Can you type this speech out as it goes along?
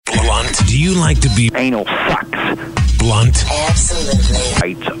Blunt. Do you like to be anal sucks? Blunt?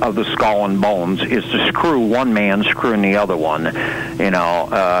 Absolutely. Of the skull and bones is to screw one man, screwing the other one. Anal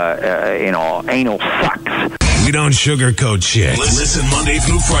sucks. We don't sugarcoat shit. Listen Monday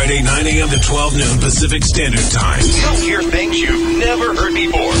through Friday, 9 a.m. to 12 noon Pacific Standard Time. You'll hear things you've never heard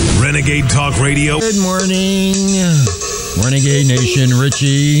before. Renegade Talk Radio. Good morning, Renegade Nation.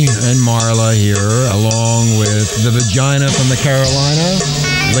 Richie and Marla here, along with the vagina from the Carolina,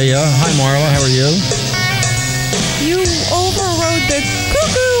 Leah. Hi, Marla. How are you? You overrode the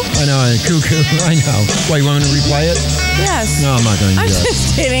cuckoo. I know, cuckoo. I know. Why, you want me to replay it? Yes. No, I'm not going to I'm do that.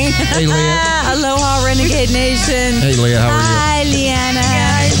 just kidding. Hey, Leah. Aloha, Renegade Nation. Hey, Leah. How are you? Hi, Leanna.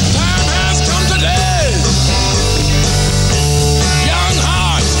 Time has come today. Young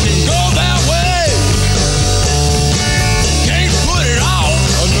hearts can go that way. Can't put it off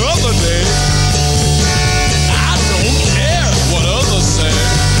another day. I don't care what others say.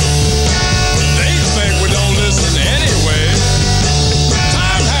 They think we don't listen anyway.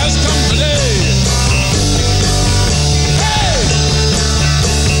 Time has come today. Hey!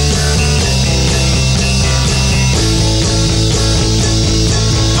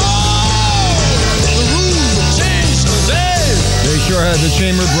 The rules have changed today. They sure had the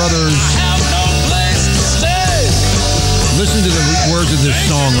Chamber Brothers. Have no place to stay. Listen to the words of this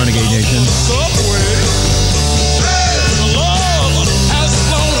song, Renegade Nation. Subway. The love has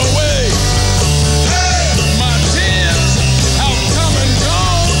flown away. My tears have come and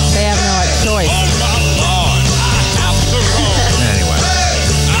gone. They have no choice. Oh my Lord, I have to roam. Anyway.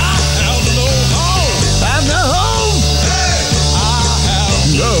 I have no home. I have no home. I have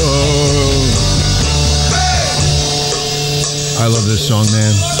No. I love this song,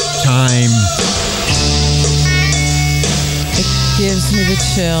 man. Time. It gives me the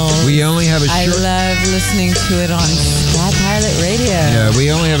chills. We only have a I short... love listening to it on Sky Pilot Radio. Yeah, we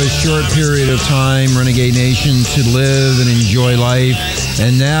only have a short period of time, Renegade Nation, to live and enjoy life.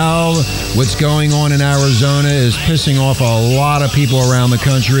 And now what's going on in Arizona is pissing off a lot of people around the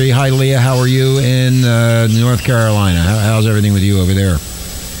country. Hi, Leah. How are you in North Carolina? How's everything with you over there?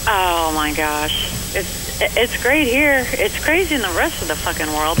 Oh my gosh. It's great here. It's crazy in the rest of the fucking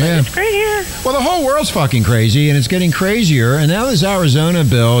world, but Yeah. it's great here. Well, the whole world's fucking crazy, and it's getting crazier. And now this Arizona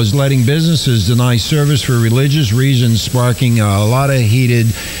bill is letting businesses deny service for religious reasons, sparking a lot of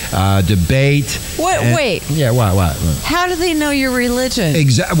heated debate. Wait. Yeah, what? How do they know your religion?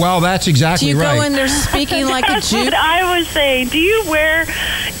 Well, that's exactly Do you right. go in there speaking like a That's Jew? what I was saying. Do you wear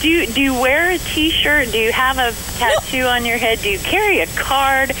a T-shirt? Do you have a tattoo on your head? Do you carry a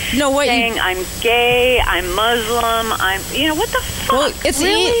card saying I'm gay, I'm Muslim, what the fuck? Well, it's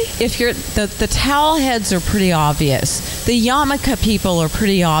really? if you're the towel heads are pretty obvious. The yarmulke people are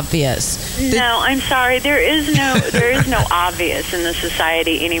pretty obvious. No, I'm sorry. There is no obvious in the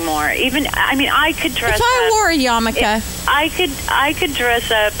society anymore. I could dress If I up. wore a yarmulke, I could dress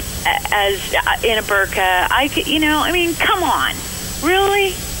up as in a burqa. Come on,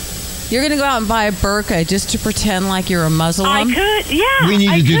 really? you're going to go out and buy a burqa just to pretend like you're a Muslim. I could, yeah. We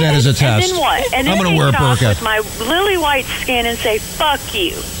need to do that as a test. And then what? And I'm then gonna wear a take off burqa. with my lily white skin and say "fuck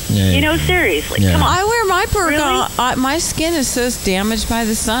you." Yeah. Seriously, Yeah. come on. I wear my burqa. Really? My skin is so damaged by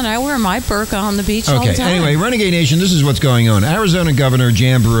the sun. I wear my burqa on the beach all the Okay, time. anyway, Renegade Nation, this is what's going on. Arizona Governor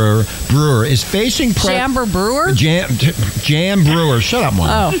Jan Brewer is facing Jamber Brewer? Jan Brewer, shut up, Mark.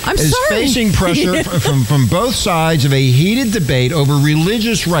 Oh, I'm is sorry. facing pressure from both sides of a heated debate over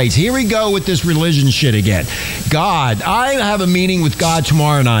religious rights. Here we go with this religion shit again. God, I have a meeting with God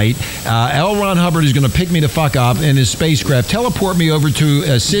tomorrow night. L. Ron Hubbard is going to pick me the fuck up in his spacecraft, teleport me over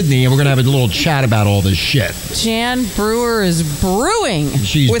to Sydney, and we're going to have a little chat about all this shit. Jan Brewer is brewing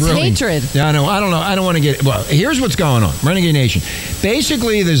with brewing. hatred. Yeah, I know. I don't know. I don't want to get... Well, here's what's going on. Renegade Nation.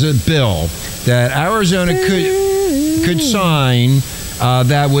 Basically, there's a bill that Arizona could sign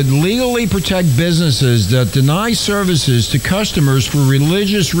that would legally protect businesses that deny services to customers for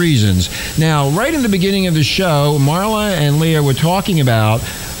religious reasons. Now, right in the beginning of the show, Marla and Leah were talking about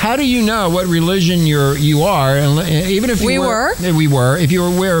how do you know what religion you are? And even if you We were. If you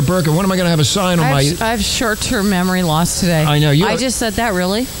wear a burqa, what am I going to have a sign on I my... have short-term memory loss today. I know. I just said that,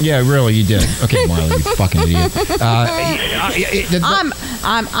 really? Yeah, really, you did. Okay, Marla, you fucking idiot.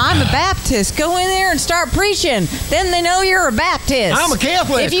 I'm a Baptist. Go in there and start preaching. Then they know you're a Baptist. I'm a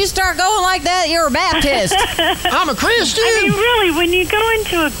Catholic. If you start going like that, you're a Baptist. I'm a Christian. Really, when you go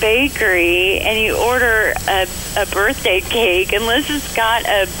into a bakery and you order a birthday cake, unless it's got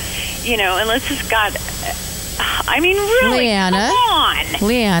really, Leanna. come on.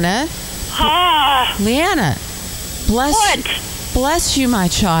 Leanna. Leanna. Bless you, my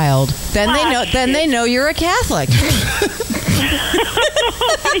child. Then they know you're a Catholic.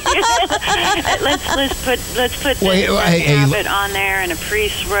 let's put the habit on there and a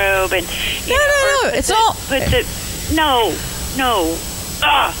priest's robe and no. It's all. No.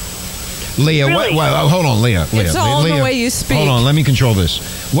 Leah, really? hold on, Leah. It's all Leah, the way you speak. Hold on, let me control this.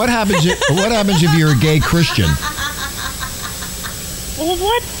 What happens if you're a gay Christian? Well,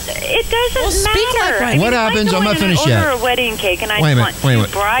 what? It doesn't matter. What happens? I'm not finished yet. Order a wedding cake, and I want two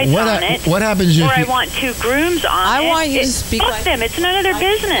brides on it. What happens if I want two grooms on it? I want you to speak like them. It's none of their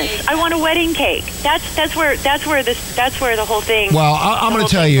business. I want a wedding cake. That's where the whole thing. Well, I'm going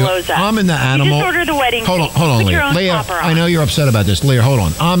to tell you, I'm in the animal. You just order the wedding cake. Hold on, Leah. Leah, I know you're upset about this. Leah, hold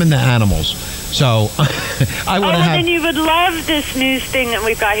on. I'm in the animals. So I want to have. Then you would love this news thing that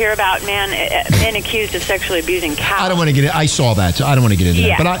we've got here about men accused of sexually abusing cows. I don't want to get it. I saw that, so I don't want to get into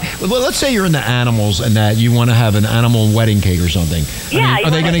that. But let's say you're in the animals and that you want to have an animal wedding cake or something.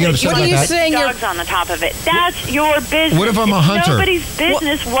 Are they going to get upset about that? Saying dogs on the top of it. That's your business. What if I'm a hunter? Nobody's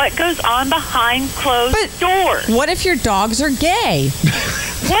business what goes on behind closed doors. What if your dogs are gay?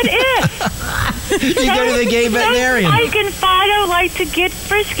 What if? You go to the gay veterinarian. Spike and Fido like to get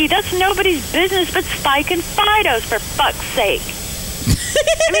frisky. That's nobody's business but Spike and Fido's, for fuck's sake.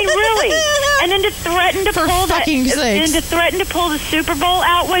 I mean, really. And then to threaten to pull the Super Bowl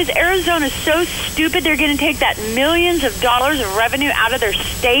out, was Arizona so stupid they're going to take that millions of dollars of revenue out of their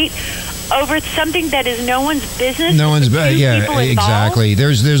state over something that is no one's business? No one's business. Yeah, exactly.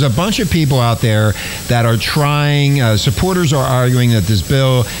 There's a bunch of people out there that are trying. Supporters are arguing that this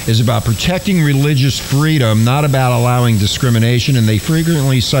bill is about protecting religious freedom, not about allowing discrimination. And they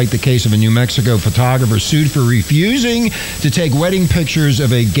frequently cite the case of a New Mexico photographer sued for refusing to take wedding pictures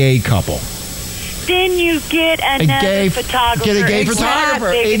of a gay couple. Then you get another photographer. Get a gay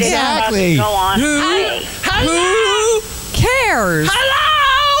photographer. Exactly. Go on. Who cares? Hello.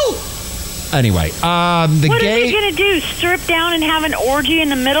 Anyway, what are they going to do? Strip down and have an orgy in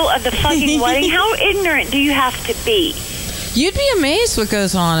the middle of the fucking wedding? How ignorant do you have to be? You'd be amazed what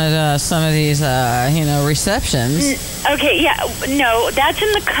goes on at some of these, receptions. Okay, yeah. No, that's in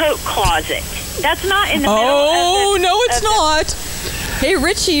the coat closet. That's not in the middle of the... no, it's not. Hey,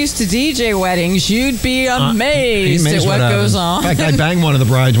 Richie used to DJ weddings. You'd be amazed at what goes on. In fact, I banged one of the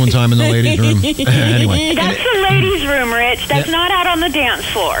brides one time in the ladies' room. Anyway. That's the ladies' room, Rich. That's not out on the dance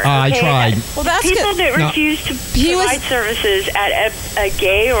floor. Okay? I tried. Well, that's people that refuse to provide services at a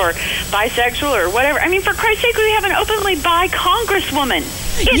gay or bisexual or whatever. I mean, for Christ's sake, we have an openly bi congresswoman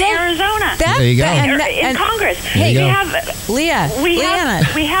in Arizona. There you go. In Congress. Hey, we have Leah.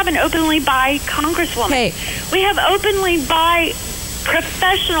 We have an openly bi congresswoman. Hey, we have openly bi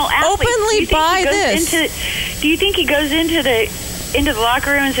professional athletes. Openly buy this. Do you think he goes into the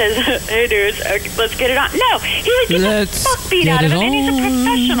locker room and says, "Hey, dudes, let's get it on"? No, he would get the fuck beat out of him, and he's a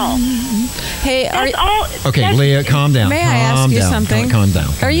professional. Hey, okay, Leah, calm down. May I ask you something? Calm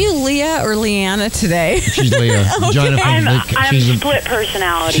down. Are you Leah or Leanna today? She's Leah. Okay. I'm split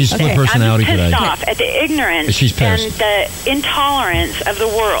personality. She's split personality today. I'm pissed off at the ignorance and the intolerance of the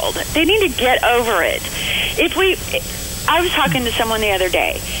world. They need to get over it. I was talking to someone the other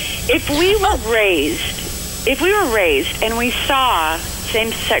day. If we were raised and we saw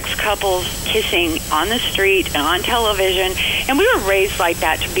same-sex couples kissing on the street and on television, and we were raised like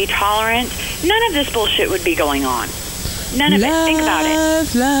that to be tolerant, none of this bullshit would be going on. None of it. Think about it.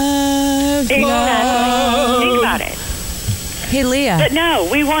 Exactly. Think about it. Hey, Leah. But no,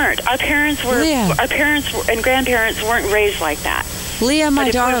 we weren't. Our parents and grandparents weren't raised like that. Leah, my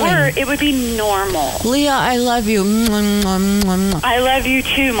darling. If we were, it would be normal. Leah, I love you. I love you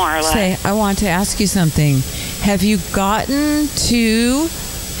too, Marla. I want to ask you something. Have you gotten to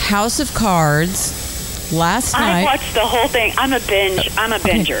House of Cards last night? I watched the whole thing. I'm a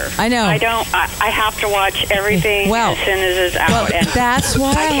binger. I know. I have to watch everything as soon as it's out. And that's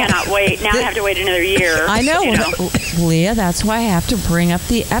why I cannot wait. Now I have to wait another year. I know. Leah, that's why I have to bring up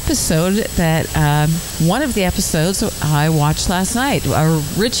the episode that one of the episodes I watched last night, or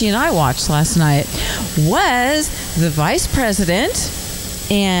Richie and I watched last night, was the vice president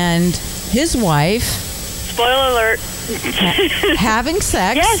and his wife. Spoiler alert. Having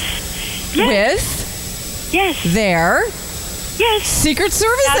sex with their Secret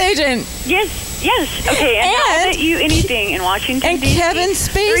Service agent. Yes. Okay, and I'll bet you anything in Washington,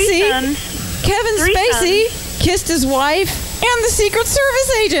 D.C. And Kevin Spacey kissed his wife and the Secret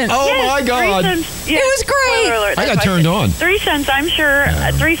Service agent. Oh, my God. It was great. I got turned on. Threesomes, I'm sure.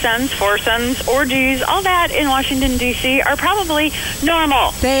 Threesomes, foursomes, orgies, all that in Washington, D.C. are probably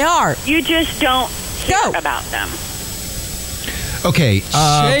normal. They are. You just don't hear about them. Okay.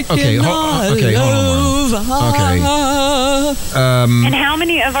 Okay. Hold on. Okay. And how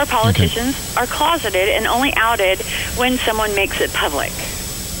many of our politicians are closeted and only outed when someone makes it public?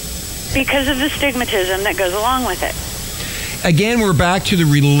 Because of the stigmatism that goes along with it. Again, we're back to the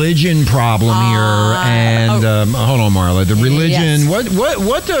religion problem here, and hold on, Marla. The religion. Yes.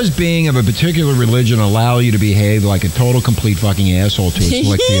 What does being of a particular religion allow you to behave like a total, complete fucking asshole to a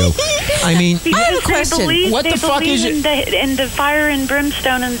select few? I mean, because I have a question. They believe, What the fuck is it? In the fire and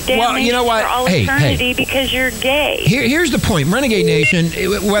brimstone and damnation Well, you know what? for all eternity because you're gay. Here's the point, Renegade Nation.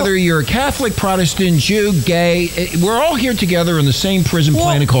 Whether you're a Catholic, Protestant, Jew, gay, we're all here together on the same prison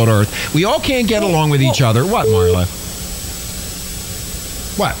planet called Earth. We all can't get along with each other. What, Marla?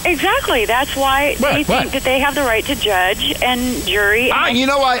 What? Exactly. That's why they think that they have the right to judge and jury. And You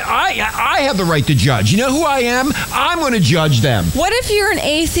know, I have the right to judge. You know who I am? I'm going to judge them. What if you're an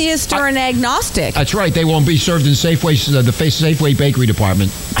atheist or an agnostic? That's right. They won't be served in Safeway, the Safeway bakery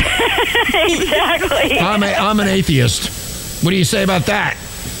department. Exactly. I'm an atheist. What do you say about that?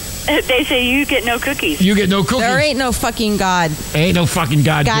 They say you get no cookies. You get no cookies. There ain't no fucking God. Ain't no fucking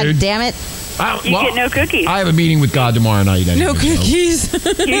God, God dude. damn it. You get no cookies. I have a meeting with God tomorrow night. Anyway, No cookies. You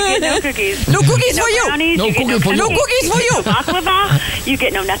get no cookies. No cookies for you. Brownies, No you get cookies for you. No cookies for you. No baklava. You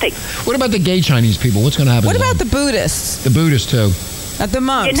get no nothing. What about the gay Chinese people? What's going to happen? What to about them? the Buddhists? The Buddhists too? The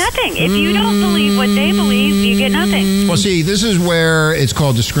monks? You get nothing. If you don't believe what they believe, you get nothing. Well, see, this is where it's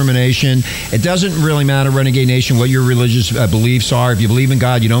called discrimination. It doesn't really matter, Renegade Nation, what your religious beliefs are. If you believe in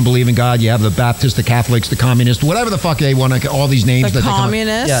God, you don't believe in God. You have the Baptists, the Catholics, the Communists, whatever the fuck they want to. All these names. The that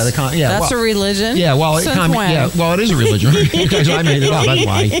communists? That's a religion? Yeah, well, Since when? it is a religion. Because I made it up. That's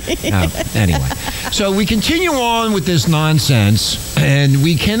why. Anyway, so we continue on with this nonsense, and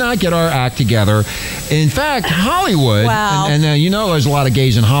we cannot get our act together. In fact, Hollywood, Wow. and you know there's a lot of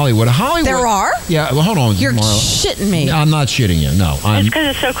gays in Hollywood. There are? Yeah, well, hold on. You're Marla. shitting me. I'm not shitting you. No, It's because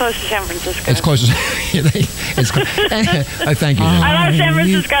it's so close to San Francisco. it's close. I thank you. I love San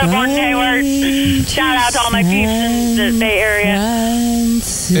Francisco, born in Hayward. Shout out to all my peeps in the Bay Area.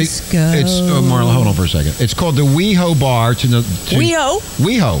 Francisco. It's Marla. Hold on for a second. It's called the WeHo Bar. WeHo?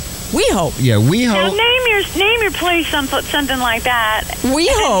 WeHo. WeHo. Yeah, Now, WeHo. name your place something like that.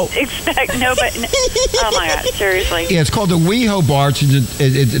 WeHo. Expect no, but oh my God, seriously. Yeah, it's called the WeHo Bar.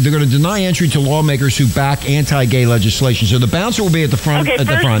 They're going to deny entry to lawmakers who back anti-gay legislation. So the bouncer will be at the front. Okay, at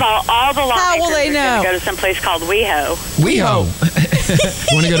the first front. of all the How will lawmakers they are know? going to go to some place called WeHo. WeHo.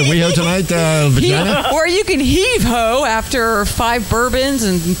 Want to go to WeHo tonight, Vagina? Where you can heave ho after 5 bourbons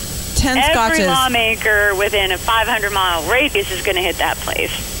and 10 Every scotches. lawmaker within a 500-mile radius is going to hit that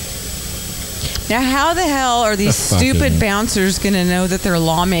place. Now, how the hell are these The fuck is stupid it? bouncers going to know that they're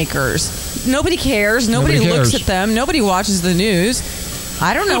lawmakers? Nobody cares. Nobody looks cares. at them. Nobody watches the news.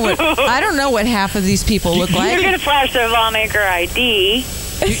 I don't know what half of these people look like. You're going to flash their lawmaker ID.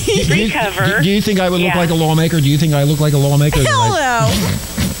 Recover. Do you think I would look Yeah. like a lawmaker? Do you think I look like a lawmaker? Hell no.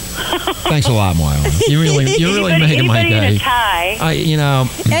 Thanks a lot, Marla. You're really making my Anybody in day. a tie.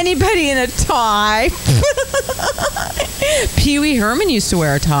 Anybody in a tie? Pee Wee Herman used to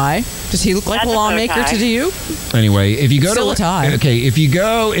wear a tie. Does he look like That's a a bow lawmaker tie. to you? Anyway, if you go Still a tie. if you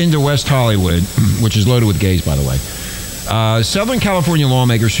go into West Hollywood, which is loaded with gays, by the way, Southern California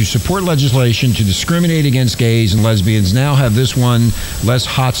lawmakers who support legislation to discriminate against gays and lesbians now have this one less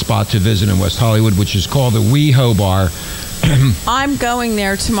hot spot to visit in West Hollywood, which is called the WeHo Bar. I'm going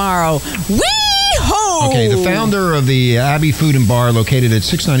there tomorrow. Wee-ho! Okay, the founder of the Abbey Food and Bar, located at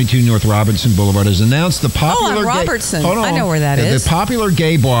 692 North Robinson Boulevard, has announced the popular. on Robertson. Hold on. I know where that is. The popular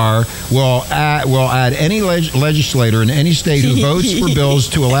gay bar will add any legislator in any state who votes for bills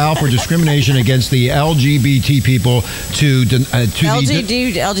to allow for discrimination against the LGBT people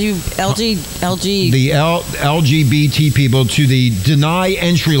LGBT people to the deny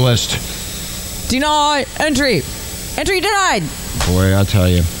entry list. Deny entry. Entry denied. Boy, I tell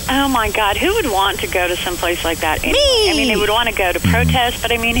you. Oh my God, who would want to go to some place like that? Anyway? I mean, they would want to go to protest,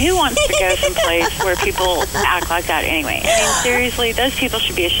 but I mean, who wants to go someplace where people act like that anyway? I mean, seriously, those people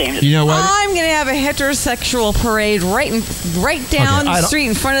should be ashamed of You know what? I'm going to have a heterosexual parade right down I the don't- street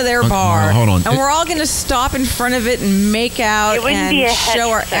in front of their Okay, bar. well, hold on. And we're all going to stop in front of it and make out It wouldn't and be a show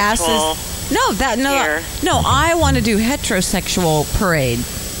our heterosexual asses. No, here. I want to do heterosexual parade.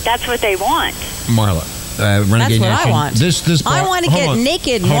 That's what they want. Marla. Renegade That's what I Nation. want. This bar, I want to hold get on.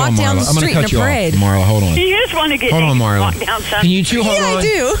 naked and Hold walk on, down the Marla. I'm gonna street in cut a you off. parade. Marla, hold on. You just want to get Hold on, naked and Marla. walk down some. Can you two hold Yeah, on? I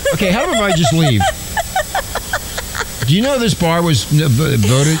do. Okay, how about I just leave? Do you know this bar was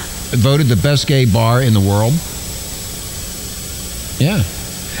voted the best gay bar in the world? Yeah.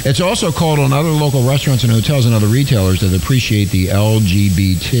 It's also called on other local restaurants and hotels and other retailers that appreciate the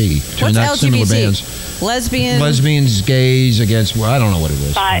LGBT. What's Not similar LGBT? bands. Lesbians, gays against, well, I don't know what it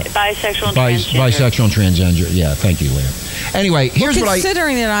is. Bisexual and transgender. Bisexual and transgender. Yeah, thank you, Leah. Anyway, here's what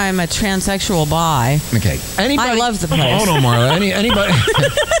Considering that I'm a transsexual bi, Okay. Anybody, I love the place. Hold on, Marla. Anybody?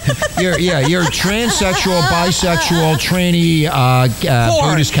 You're transsexual, bisexual, tranny,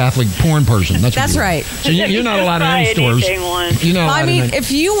 Buddhist, Catholic porn person. That's what you are. right. So you're not allowed Try in any stores. anything once. You're not allowed I mean, in.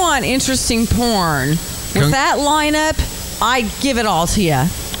 if you want interesting porn with that lineup, I give it all to you.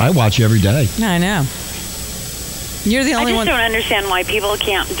 I watch every day. I know. You're the I only just one. don't understand why people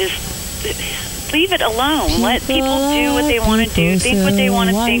can't just leave it alone. Let people do what they want to do, think what they want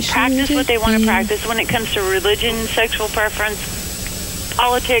to think, practice what they want to practice when it comes to religion, sexual preference,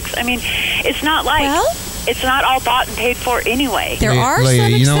 politics. I mean, it's not like it's not all bought and paid for anyway. There are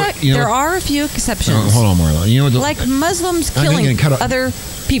Leah, some there are a few exceptions. Hold on, Marla. You know what? Like Muslims I think killing you can cut off- other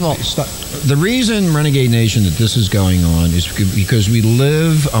people. Stop. The reason, Renegade Nation, that this is going on is because we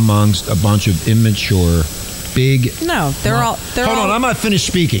live amongst a bunch of immature, big. No, they're all. Hold on, I'm not finished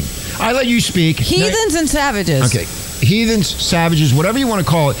speaking. I let you speak. Heathens and savages. Okay. Heathens, savages, whatever you want to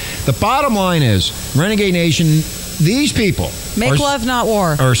call it. The bottom line is, Renegade Nation, these people Make love, not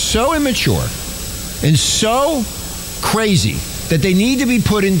war. are so immature and so crazy that they need to be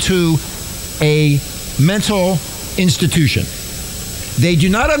put into a mental institution. They do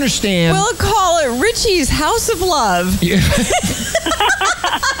not understand. We'll call it Richie's House of Love.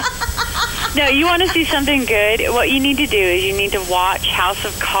 No, you want to see something good? What you need to do is you need to watch House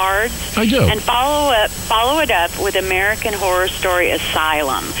of Cards. I do. And follow it up with American Horror Story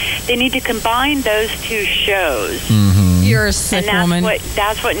Asylum. They need to combine those two shows. Mm-hmm. You're a sick and woman.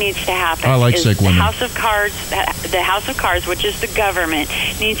 That's what needs to happen. I like is sick women. The House of Cards, which is the government,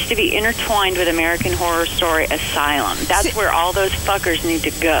 needs to be intertwined with American Horror Story Asylum. That's where all those fuckers need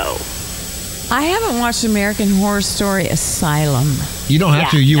to go. I haven't watched American Horror Story Asylum. You don't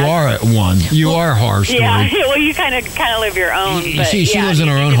have to. You are at one. You are horror story. Yeah, well, you kind of live your own. You but see, she yeah, lives in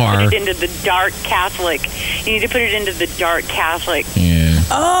her you own need to horror. Put it into the dark Catholic. You need to put it into the dark Catholic. Yeah.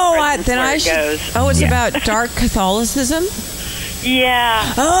 Oh, That's then where I it should. goes. Oh, it's about dark Catholicism.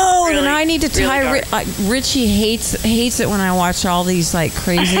 Yeah. Oh, Really, then I need to really tie. dark. Richie hates it when I watch all these like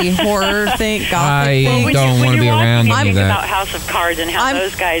crazy horror thing. I Gothic don't things. want to be around any of about that. House of Cards and how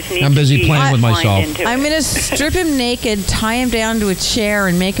those guys need I'm busy to be playing with entwined myself. into it. I'm going to strip him naked, tie him down to a chair,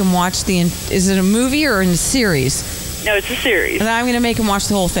 and make him watch is it a movie or in a series? No, it's a series. And I'm going to make him watch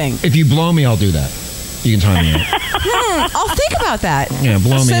the whole thing. If you blow me, I'll do that. You can time me out. I'll think about that. Yeah,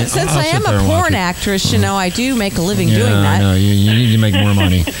 blow me. Since I'll I sit am there a and watch porn it. actress, I do make a living Yeah, doing that. I know. You need to make more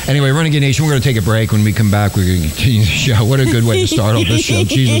money. Anyway, Renegade Nation, we're going to take a break. When we come back, we're going to continue the show. What a good way to start off this show.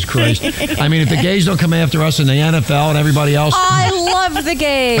 Jesus Christ. I mean, if the gays don't come after us in the NFL and everybody else I love the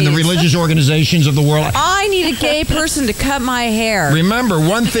gays. and the religious organizations of the world. I need a gay person to cut my hair. Remember,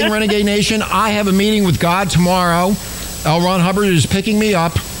 one thing, Renegade Nation, I have a meeting with God tomorrow. L. Ron Hubbard is picking me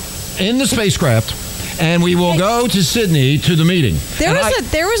up in the spacecraft, and we will go to Sydney to the meeting.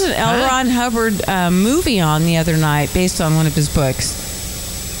 There was an L. Ron Hubbard movie on the other night based on one of his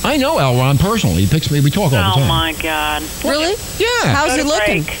books. I know L. Ron personally. He picks me. We talk all the Oh time. my God. Really? Yeah. How's Go he to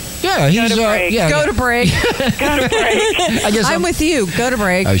looking? break. Yeah, he's Go to break. Go to break. Go to break. I guess I'm with you. Go to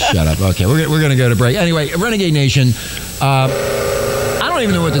break. Oh, shut up. Okay, we're going to go to break. Anyway, Renegade Nation, I don't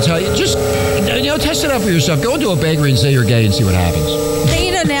even know what to tell you. Just, test it out for yourself. Go into a bakery and say you're gay and see what happens. Hey,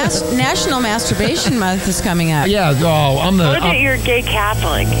 National Masturbation Month is coming up. Yeah, I'm You're gay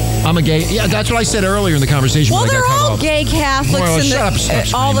Catholic. I'm a gay. Yeah, that's what I said earlier in the conversation. Well, when I they're got cut all off. gay Catholics Well, and shut up,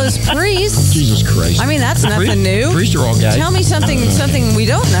 stop all screaming. those priests. Jesus Christ. I mean, that's nothing new. Priests are all gay. Tell me something we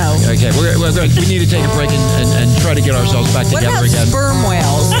don't know. Okay, we need to take a break and try to get ourselves back What together about again. sperm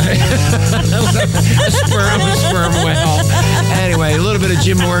whales? a sperm whale. Anyway, a little bit of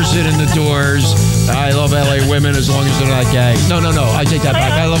Jim Morrison in the Doors. I love LA women as long as they're not gay. No. I take that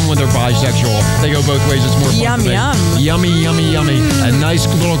back. I love them when they're bisexual. They go both ways. It's more fun. Yum, for me. yum. Yummy. A nice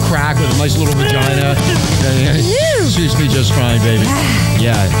little crack with a nice little vagina. Suits me just fine, baby.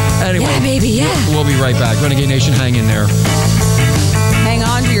 Yeah. Anyway. Yeah, baby, yeah. We'll be right back. Renegade Nation, hang in there. Hang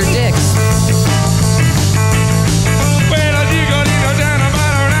on to your dicks.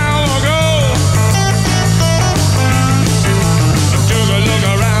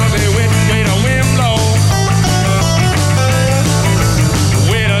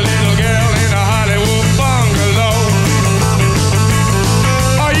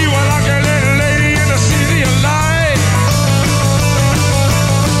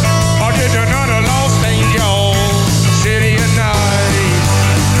 City at night.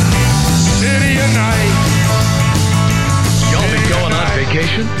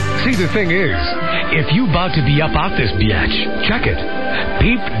 thing is, if you about to be up out this biatch, check it.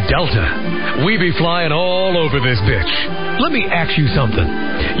 Peep Delta. We be flying all over this bitch. Let me ask you something.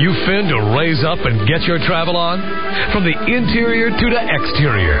 You fin to raise up and get your travel on? From the interior to the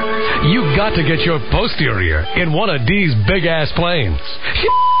exterior, you got to get your posterior in one of these big-ass planes.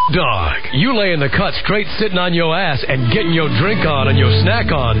 Dog, you lay in the cut straight sitting on your ass and getting your drink on and your snack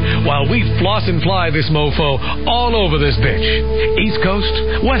on while we floss and fly this mofo all over this bitch. East Coast,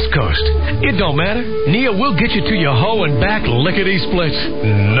 West Coast, it don't matter. Nia will get you to your hoe and back lickety-splits.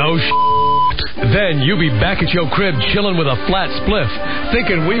 No Then you be back at your crib chilling with a flat spliff,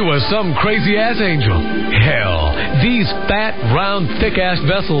 thinking we was some crazy-ass angel. Hell, these fat, round, thick-ass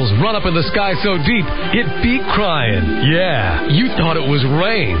vessels run up in the sky so deep, it be crying. Yeah, you thought it was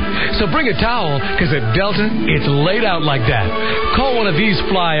rain. So bring a towel, because at Delta, it's laid out like that. Call one of these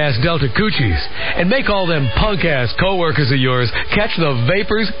fly-ass Delta coochies, and make all them punk-ass co-workers of yours catch the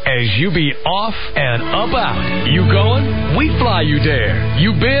vapors as you be off and up out. You going? We fly you there.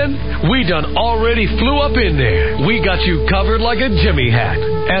 You been? We done already flew up in there. We got you covered like a Jimmy hat.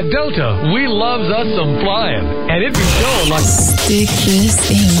 At Delta, we loves us some flying, and it be showing like... Stick this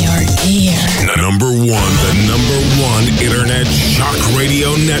in your ear. The number one internet shock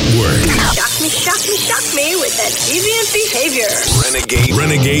radio network. Shock me with that deviant behavior.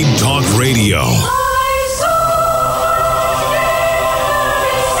 Renegade Talk Radio.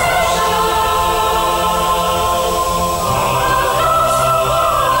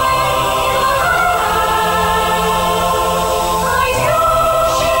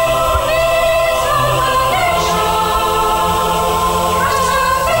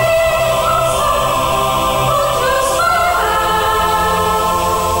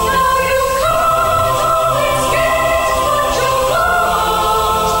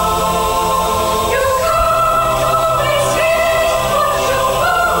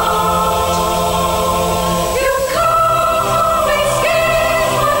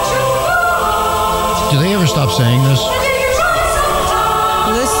 Stop saying this.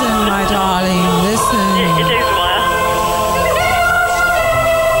 Listen, my darling, listen. It takes a while.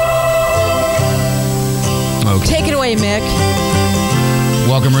 Okay. Take it away, Mick.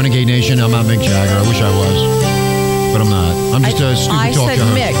 Welcome, Renegade Nation. I'm not Mick Jagger. I wish I was, but I'm not. I'm just a stupid I talk said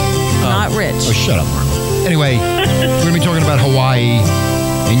show. Mick, not Rich. Oh, shut up, Marla. Anyway, we're going to be talking about Hawaii,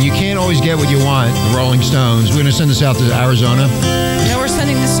 and you can't always get what you want. The Rolling Stones. We're going to send this out to Arizona. No, we're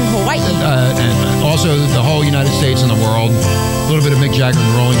sending this to Hawaii. And also the whole United States and the world. A little bit of Mick Jagger and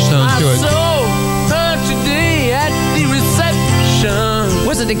the Rolling Stones to it. I saw her today at the reception.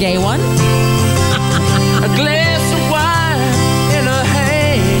 Was it a gay one? A glass of wine in her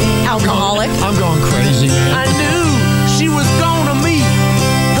hand. Alcoholic? I'm going crazy, man. I knew she was gonna meet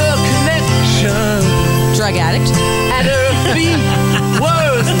her connection. Drug addict? At her feet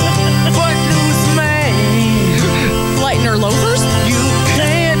was footloose man. Lighten her loafers? You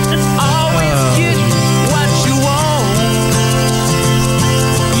can't always get what you want.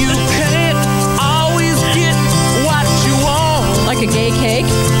 You can't always get what you want. Like a gay cake?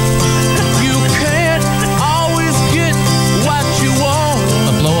 You can't always get what you want.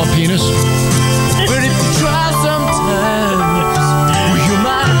 A blow-up penis? But if you try sometimes, you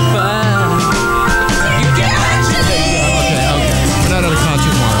might find you get what you need. Okay. We're not at a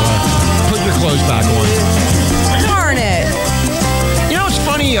concert, Marla. Put your clothes back on. Darn it. You know, it's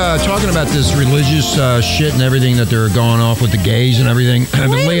funny talking about this religious shit and everything that they're going off with the gays and everything.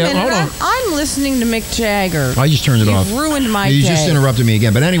 Wait Leah, a minute. hold on. I'm listening to Mick Jagger. I just turned it off. You've ruined my You day. just interrupted me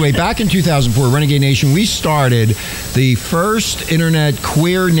again. But anyway, back in 2004, Renegade Nation, we started the first internet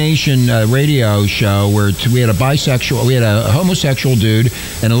queer nation radio show where we had a homosexual dude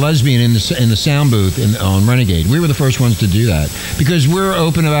and a lesbian in the sound booth on Renegade. We were the first ones to do that because we're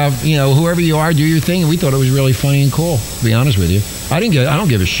open about, whoever you are, do your thing, and we thought it was really funny and cool, to be honest with you. I don't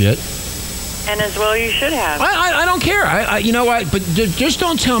give a shit. And as well you should have. I don't care. I you know what? But just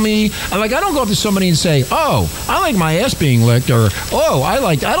don't tell me. I don't go up to somebody and say, "Oh, I like my ass being licked," or "Oh,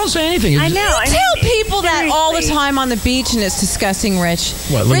 I don't say anything. I know. You tell people that all the time on the beach, and it's disgusting, Rich.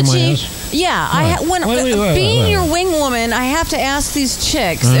 What, look at my Richie, ass? Yeah, being your wing woman, I have to ask these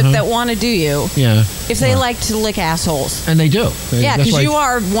chicks that want to do you, if they like to lick assholes. And they do. Yeah, because you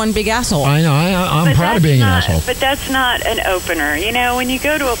are one big asshole. I know. I'm proud of being an asshole. But that's not an opener. When you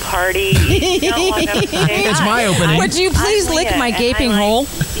go to a party, you don't walk up and say, it's my opening. Would you please lick my gaping hole?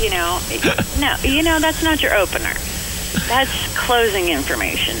 No, that's not your opener. That's closing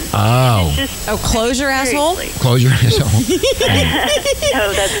information. Oh. It's just, close your asshole? Close your asshole.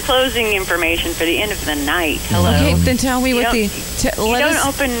 No, that's closing information for the end of the night. Hello. Okay, then tell me you don't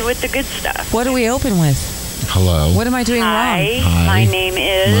open with the good stuff. What do we open with? Hello. What am I doing Hi. wrong? Hi. My name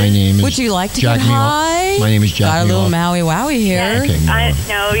is. My name is. Would you like to Jack get me off. high? My name is Jack. Got a me little off. Maui Wowie here. Yes. Okay,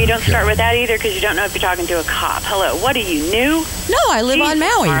 No, you don't start with that either because you don't know if you're talking to a cop. Hello. What are you, new? No, I live on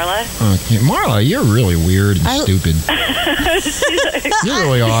Maui. Marla. Okay, Marla, you're really weird and stupid. You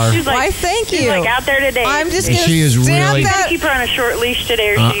really are. She's like, Why, thank she's you. like out there today. I'm just And going she to is stamp really- You that. keep her on a short leash today,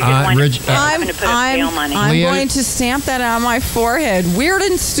 or she just winds Rich- up having to put up bail money. I'm Leah- going to stamp that on my forehead. Weird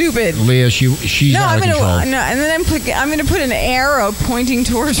and stupid. Leah, she's No, out I'm of gonna control. no, and then I'm gonna put an arrow pointing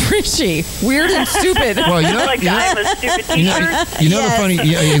towards Richie. Weird and stupid. Well, you know, Like I'm a stupid you teacher. know, you know Yes. the funny,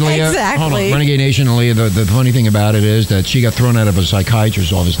 Leah, Exactly. hold on, Renegade Nation and Leah, the funny thing about it is that she got thrown out of a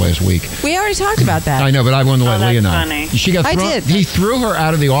psychiatrist's office last week. We already talked about that. I know, but I wanted to let Oh, Leah that's know. funny. She got I thrown. did. He threw her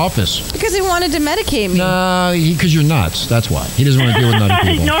out of the office. Because he wanted to medicate me. No, because you're nuts. That's why. He doesn't want to deal with nutty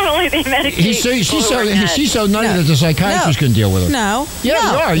people. Normally they medicate. She's so nutty No. that the psychiatrist couldn't deal with her. No. Yeah, no.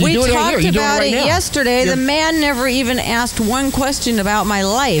 you are. You we do it right here. talked You're doing it about right it now. yesterday. The man never even asked one question about my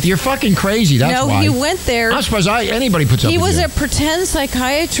life. You're fucking crazy. That's no, why. he went there. I'm surprised anybody puts up He with was you. a pretend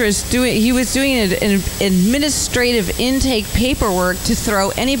psychiatrist he was doing an administrative intake paperwork to throw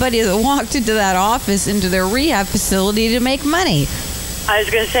anybody that walked into that office into their rehab facility to make money. I was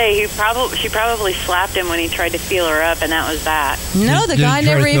going to say she probably slapped him when he tried to feel her up, and that was that. No, the Did he guy try to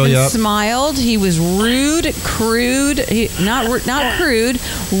never fill you even up? smiled. He was rude, crude, not crude,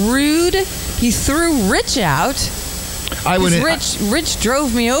 rude. He threw Rich out. I would. Rich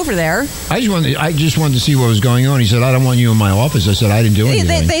drove me over there. I just wanted to see what was going on. He said, "I don't want you in my office." I said, "I didn't do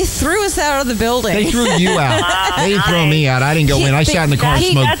anything." They threw us out of the building. They threw you out. They didn't throw me out. I didn't go in. I sat in the car and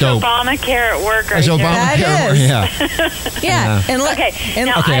smoked That's dope. Obamacare at work, right That's there. Obamacare. Yeah.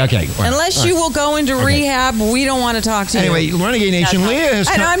 Okay. Unless you will go into rehab, we don't want to talk to Anyway, you. Renegade Nation, Leah has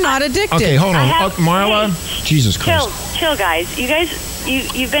And I'm not addicted. Okay, hold on. Marla, Jesus Chill, Christ. chill, guys.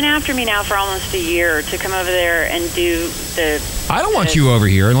 You've been after me now for almost a year to come over there and do the. I don't want you over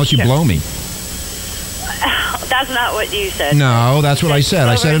here unless you blow me. That's not what you said. No, that's what I said.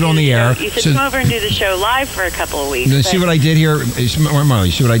 I said it on the air. You said come over and do the show live for a couple of weeks. See what I did here?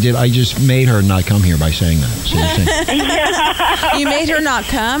 Marla, see what I did? I just made her not come here by saying that. So You made her not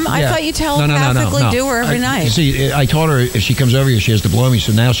come? I Yeah. thought you No. telepathically do her every night. See, I told her if she comes over here, she has to blow me.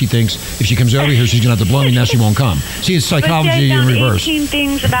 So now she thinks if she comes over here, she's going to have to blow me. Now she won't come. See, it's psychology but I in found reverse. 18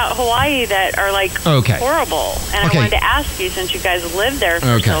 things about Hawaii that are like Okay. horrible, and Okay. I wanted to ask you since you guys lived there for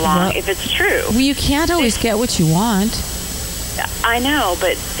Okay. so long Well- if it's true. Well, you can't always get what you want. I know,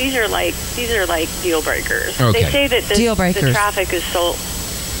 but these are like deal breakers. Okay. They say that Deal the breakers. traffic is soul.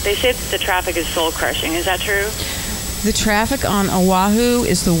 They say that the traffic is soul crushing. Is that true? The traffic on Oahu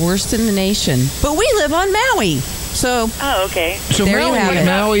is the worst in the nation. But we live on Maui. So Oh, okay. So there you have it.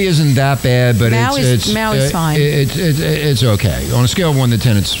 Maui isn't that bad, but Maui's fine. It's okay. On a scale of 1 to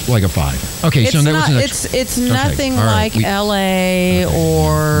 10, it's like a 5. Okay, it's so not, what's the next? it's Okay, nothing all right. like LA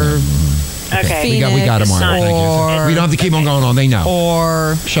or Okay. Phoenix we got it, Maura. Thank you. or We don't have to keep on going on. They know.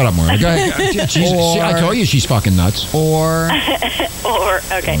 or Shut up, Maura. Go ahead. See, I told you she's fucking nuts. or Or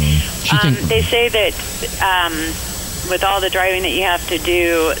okay. She think- They say that with all the driving that you have to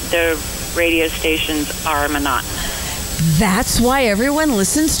do, the radio stations are monotonous. that's why everyone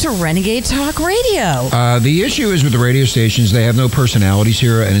listens to Renegade Talk Radio. The issue is with the radio stations, they have no personalities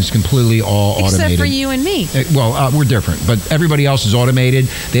here, and it's completely all automated. Except for you and me. We're different, but everybody else is automated.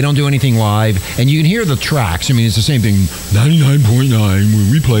 They don't do anything live, and you can hear the tracks. I mean, it's the same thing.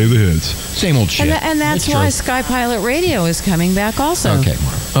 99.9, we replay the hits. Same old shit. And that's It's why true. Sky Pilot Radio is coming back also. Okay,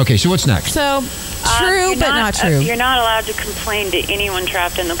 Maura. Okay, so what's next? So, true, You're but not true. You're not allowed to complain to anyone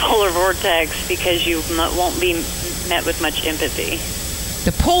trapped in the polar vortex because you won't be met with much empathy.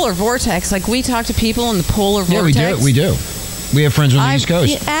 The polar vortex, like we talk to people in the polar Yeah, vortex. we do. We have friends on the East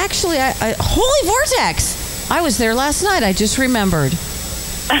Coast. Yeah, actually, holy vortex! I was there last night. I just remembered.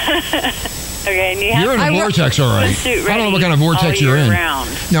 Okay, and you have You're in a vortex, all right. swimsuit I don't know what ready kind of vortex all you're year in. round.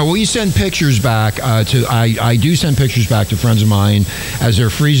 No, we send pictures back to. I do send pictures back to friends of mine as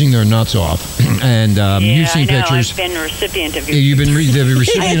they're freezing their nuts off, and you've seen I know. pictures. I've been a recipient of your. You've been the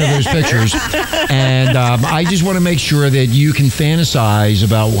recipient of those pictures, and I just want to make sure that you can fantasize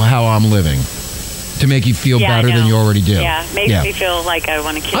about how I'm living to make you feel Yeah, I better than know. you already do. Yeah, makes me feel like I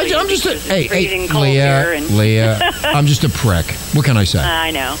want to kill you. I'm just because it's freezing cold Leah. here. And Leah, I'm just a prick. What can I say? I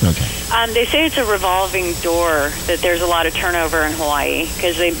know. Okay. They say it's a revolving door, that there's a lot of turnover in Hawaii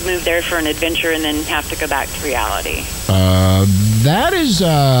because they move there for an adventure and then have to go back to reality. That is,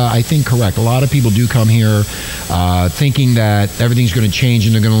 I think, correct. A lot of people do come here thinking that everything's going to change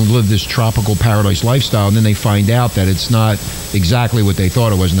and they're going to live this tropical paradise lifestyle, and then they find out that it's not exactly what they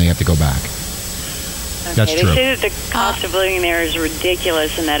thought it was, and they have to go back. That's They true. say that the cost of living there is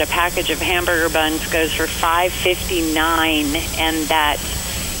ridiculous, and that a package of hamburger buns goes for $5.59, and that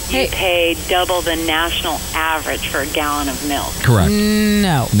you pay double the national average for a gallon of milk. Correct.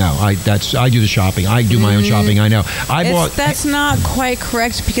 No. No, I do the shopping. I do my own shopping. I know. That's not quite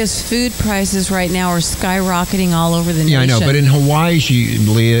correct because food prices right now are skyrocketing all over the nation. Yeah, I know. But in Hawaii,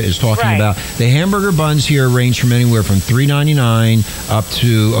 Leah is talking Right. about the hamburger buns here range from anywhere from $3.99 up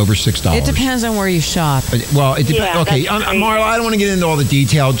to over $6. It depends on where you shop. Well, it depends. Yeah, Okay, that's crazy. Marla, I don't want to get into all the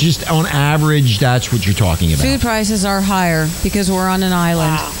detail. Just on average, that's what you're talking about. Food prices are higher because we're on an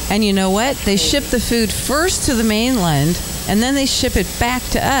island. And you know what? They ship the food first to the mainland, and then they ship it back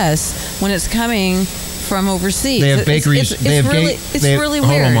to us when it's coming from overseas. They have bakeries. It's they have really, gay, it's they have, really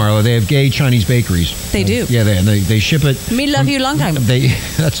hold weird. on, Marla. They have gay Chinese bakeries. They do. Yeah, they ship it. Me love you long time.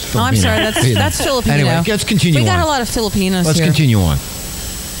 That's Oh, I'm Filipino. sorry. That's Filipino. Anyway, let's continue We got on. a lot of Filipinos Let's here. continue on.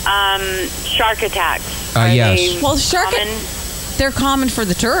 Shark attacks. Yes. Well, they're common for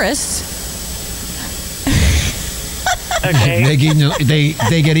the tourists. Okay.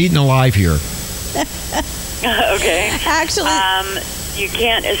 they get eaten alive here. Okay. Actually, you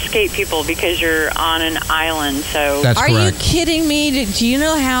can't escape people because you're on an island. So That's Are correct. you kidding me? Do you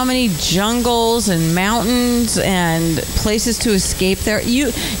know how many jungles and mountains and places to escape there?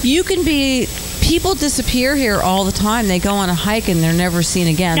 You can be. People disappear here all the time. They go on a hike and they're never seen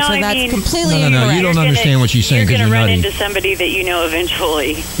again. No, so I that's mean- completely No, incorrect. you don't understand what she's saying you're because going you're to run nutty. into somebody that you know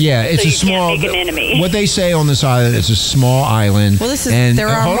eventually. Yeah, it's so a you small. Can't make an enemy. What they say on this island, it's a small island. Well, this is- and there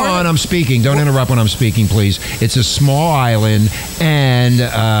are hold more on, than- I'm speaking. Don't interrupt when I'm speaking, please. It's a small island, and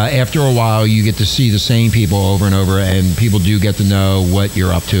after a while, you get to see the same people over and over, and people do get to know what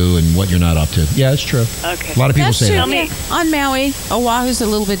you're up to and what you're not up to. Yeah, it's true. Okay. A lot of people That's say true. that. Yeah. On Maui, Oahu's a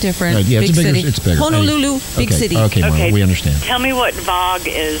little bit different. Yeah, it's big a bigger. city. It's bigger. Honolulu, big Okay, city. Okay, Marla, we understand. Tell me what VOG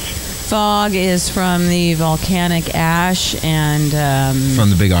is. Fog is from the volcanic ash and From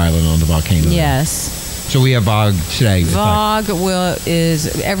the big island on the volcano. yes. So we have VOG today. Fog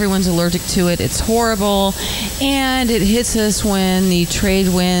is everyone's allergic to it. It's horrible, and it hits us when the trade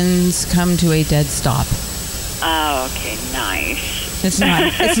winds come to a dead stop. Oh, okay, nice. It's not.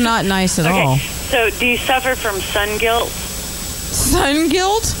 It's not nice at Okay. all. So, do you suffer from sun guilt? Sun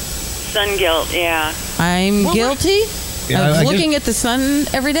guilt? Sun guilt, yeah. I'm guilty Yeah, of I looking at the sun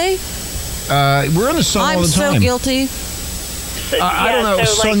every day. We're in the sun all I'm the time. so guilty. So, I don't know.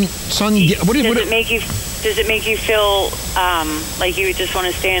 So, like, sun. What do you? does What, it make you? Does it make you feel like you just want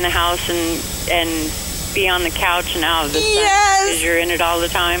to stay in the house and be on the couch and out of the sun because you're in it all the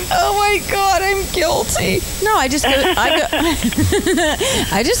time? Oh my God, I'm guilty. No, I just go.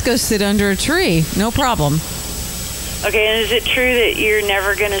 I just go sit under a tree. No problem. Okay, and is it true that you're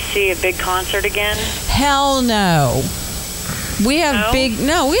never going to see a big concert again? Hell no. We have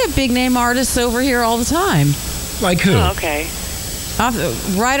big name artists over here all the time. Like who? Oh, okay.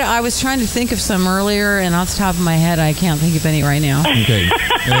 I was trying to think of some earlier, and off the top of my head, I can't think of any right now. Okay,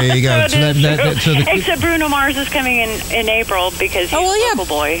 there you go. Except Bruno Mars is coming in April because he's a local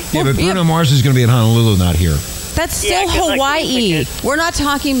boy. Yeah, but Bruno Mars is going to be in Honolulu, not here. That's still Hawaii. We're not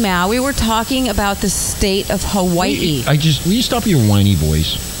talking Maui. We're talking about the state of Hawaii. Will you stop your whiny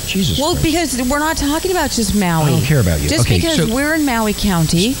voice? Jesus. Well, Christ. because we're not talking about just Maui. I don't care about you. Just Okay, because so- we're in Maui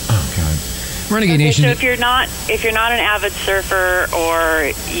County. Oh God. Renegade Okay, Nation. so if you're not an avid surfer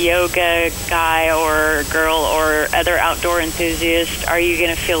or yoga guy or girl or other outdoor enthusiast, are you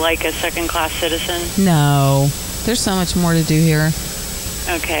going to feel like a second-class citizen? No, there's so much more to do here.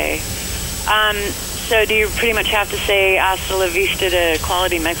 Okay. So do you pretty much have to say hasta la vista to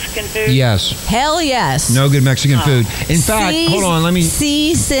quality Mexican food? Yes. Hell yes. No good Mexican food. In fact, Si, hold on. Let me.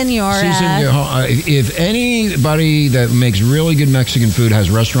 Si, senora. If anybody that makes really good Mexican food has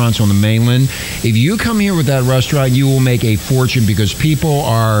restaurants on the mainland, if you come here with that restaurant, you will make a fortune because people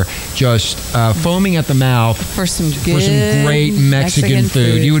are just foaming at the mouth for some great Mexican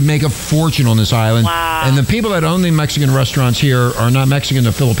food. You would make a fortune on this island. Wow. And the people that own the Mexican restaurants here are not Mexican,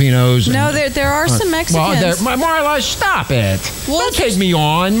 they're Filipinos. No, and- there are some Mexicans. Well, Marla, stop it. Well, don't take me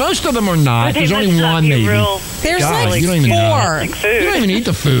on. Most of them are not. They There's only must not one, be maybe. There's God, like you don't even four. know. You don't even eat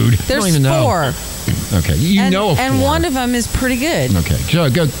the food. You There's don't even know. four. Okay, you and, know of and four. one of them is pretty good. Okay, so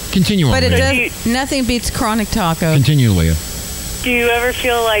go continue on. But it Leah. does, nothing beats Chronic Taco. Continue, Leah. Do you ever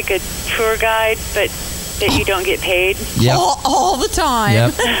feel like a tour guide, but that you don't get paid? Yep. All the time.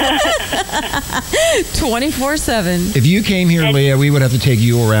 Yep. 24/7. If you came here, Leah, we would have to take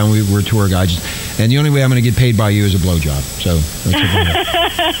you around. We're tour guides, and the only way I'm going to get paid by you is a blowjob. So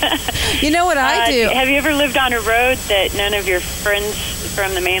that's You know what I do? Have you ever lived on a road that none of your friends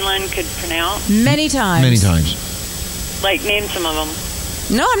from the mainland could pronounce? Many times. many times. Like, name some of them.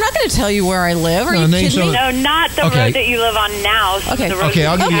 No, I'm not going to tell you where I live. Are No, you name kidding me? some- No, not the Okay. road that you live on now. Okay. The road Okay,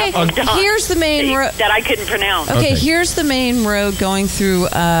 I'll that give you- you I'll- lived on Here's the main road. that I couldn't pronounce. Okay, Okay. here's the main road going through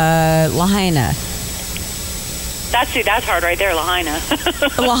Lahaina. That's hard right there, Lahaina.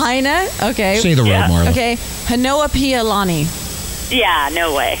 Lahaina? Okay. Say the road, Yeah. Marla. Okay. Hanoa-Pialani. Yeah,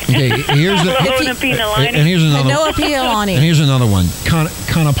 no way. Okay, here's the. Lahona Pinalani. And here's another. And Hanoa-Pialani. here's another one.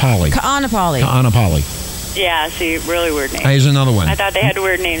 Kanapali. Ka'anapali. Kanapali. Yeah, see, really weird name. Here's another one. I thought they had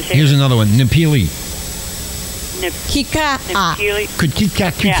weird names. Here's another one. Nipili. Kika'a.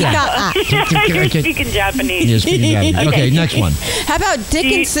 Kika. You're speaking Japanese. Yeah, speaking Japanese. Okay, next one. How about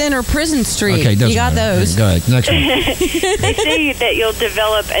Dickinson or Prison Street? Okay, you got those. Go ahead. Next one. They say that you'll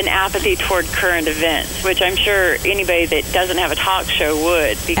develop an apathy toward current events, which I'm sure anybody that doesn't have a talk show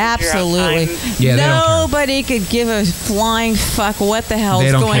would. Because Absolutely. You're on time. Yeah, they don't care. Nobody could give a flying fuck what the hell's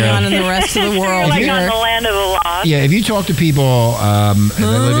They don't going care. on in the rest of the You're world like here. on the land of the lost. Yeah, if you talk to people, and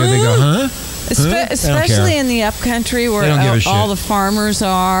they go, huh? Especially in the upcountry They where don't give a all shit. the farmers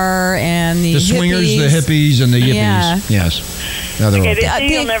are and the swingers, hippies. the hippies, and the yippies. Yeah. Yes. No, they're Okay, all they dead.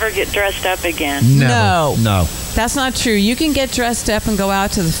 say you'll never get dressed up again. Never. No. That's not true. You can get dressed up and go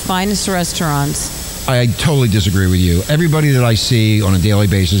out to the finest restaurants. I totally disagree with you. Everybody that I see on a daily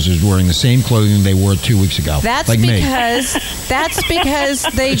basis is wearing the same clothing they wore 2 weeks ago. That's like me. because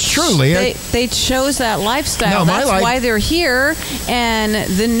they It's true, Leah. they chose that lifestyle. No, my That's life- why they're here, and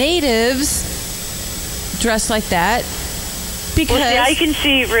the natives dress like that because Well, see, I can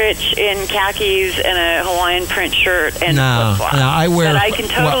see Rich in khakis and a Hawaiian print shirt and No, flip-flops. no, I wear- But I can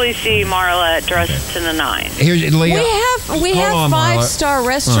totally see Marla dressed to the nines. Here's Leah. we Hold have on, Marla. 5-star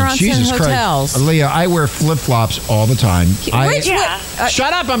restaurants Jesus and Christ. hotels. Leah, I wear flip-flops all the time. Rich,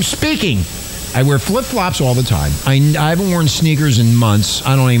 Shut up, I'm speaking. I wear flip-flops all the time. I haven't worn sneakers in months.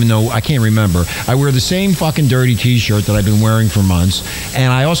 I don't even know. I can't remember. I wear the same fucking dirty T-shirt that I've been wearing for months.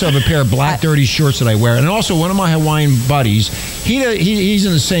 And I also have a pair of black dirty shorts that I wear. And also one of my Hawaiian buddies, he's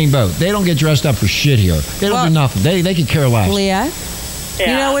in the same boat. They don't get dressed up for shit here. They don't do nothing. They could care less. Leah, you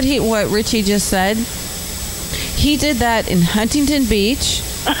know what Richie just said? He did that in Huntington Beach.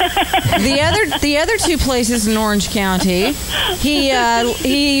 the other two places in Orange County, he So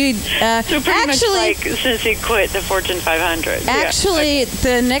pretty actually much like since he quit the Fortune 500. actually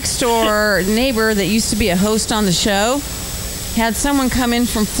the next door neighbor that used to be a host on the show had someone come in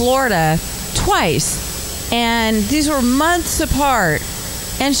from Florida twice, and these were months apart,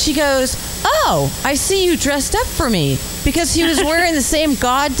 and she goes, "Oh, I see you dressed up for me," because he was wearing the same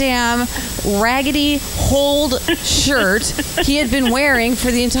goddamn raggedy holed shirt he had been wearing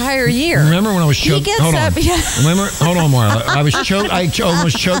for the entire year. Remember when I was He choked? gets Hold on. up, yeah. Remember? Hold on, Marla. I was choked. I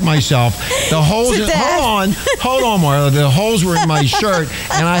almost choked myself. The holes. To death. Hold on, Marla. The holes were in my shirt,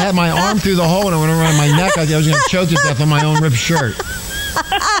 and I had my arm through the hole, and I went around my neck. I was going to choke to death on my own ripped shirt.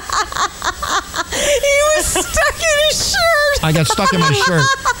 He was stuck in his shirt. I got stuck in my shirt.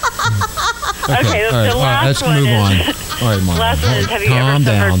 Okay, all right, the last let's one move is- on. All right, Marla. Last one is, have you Calm ever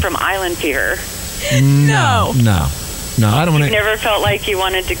down. suffered from island fever? No. No, I don't want You to. never felt like you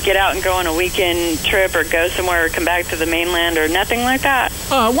wanted to get out and go on a weekend trip or go somewhere or come back to the mainland or nothing like that?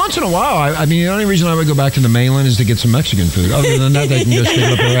 Once in a while. I mean, the only reason I would go back to the mainland is to get some Mexican food. Other than that, they can go stick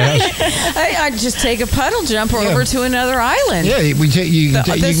up their ass. I'd just take a puddle jump over to another island. Yeah, you can The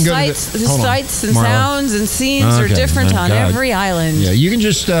go to sights, the, the hold on, sights and Marla. sounds and scenes are Okay, different thank on God. every island. Yeah, you can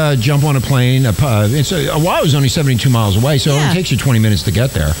just jump on a plane. Oahu is only 72 miles away, so it Yeah. only takes you 20 minutes to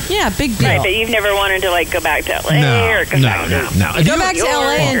get there. Yeah, big deal. Right, but you've never wanted to like go back to LA or go back to no. If Go you- back to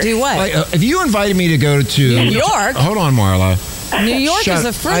LA and do what? Like, if you invited me to go to New York? hold on, Marla. New York Shut is the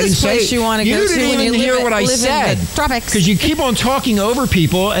up. I furthest didn't say- place you want to go to didn't when you even hear live, what I live said. in the tropics. Because you keep on talking over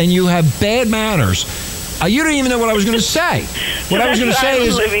people and you have bad manners. You don't even know what I was going to say. What I was going to say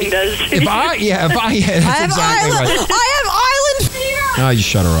is, living does. if I, that's I have exactly island, right. I have island fever. Oh, you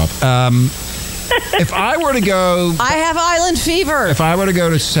shut her up. If I were to go, I have island fever. if I were to go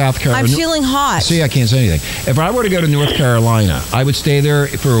to South Carolina, I'm feeling hot. See, I can't say anything. If I were to go to North Carolina, I would stay there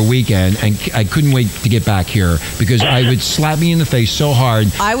for a weekend, and I couldn't wait to get back here because I would slap me in the face so hard.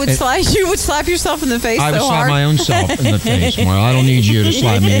 You would slap yourself in the face I would so slap hard. my own self in the face, Marla. I don't need you to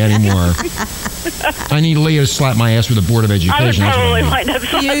slap me anymore. I need Leah to slap my ass with the Board of I would Education. That's what probably I need. wind up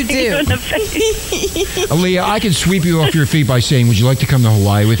slapping You do. in the face. Leah, I could sweep you off your feet by saying, "Would you like to come to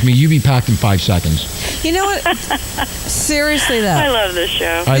Hawaii with me?" You'd be packed in 5 seconds. You know what? Seriously, though. I love this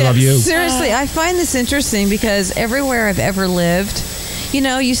show. I love you. Seriously, I find this interesting because everywhere I've ever lived,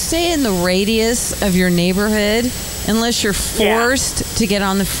 you stay in the radius of your neighborhood unless you're forced to get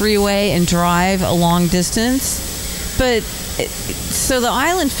on the freeway and drive a long distance. But so the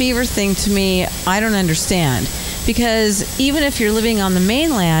island fever thing to me, I don't understand because even if you're living on the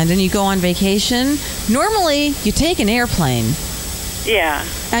mainland and you go on vacation, normally you take an airplane. Yeah.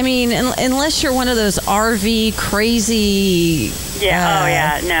 I mean, unless you're one of those RV crazy,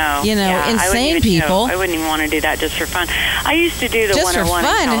 no, insane people. I wouldn't even want to do that just for fun. I used to do the Just for 101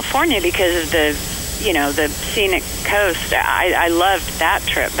 fun. in California because of the scenic coast. I loved that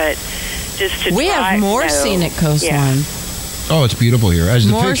trip, but just to We have more scenic coastline. Yeah. Oh, it's beautiful here. As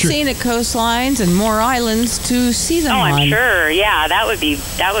the More picture, scenic coastlines and more islands to see them on. I'm sure. Yeah, that would be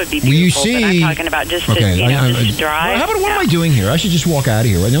beautiful. Will you But see? I'm talking about just to, Okay, just to drive. How about what am I doing here? I should just walk out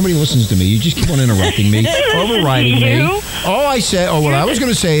of here. Nobody listens to me. You just keep on interrupting me, overriding me. All I said, what I was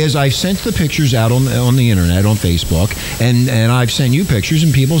going to say is I've sent the pictures out on the internet, on Facebook, and I've sent you pictures,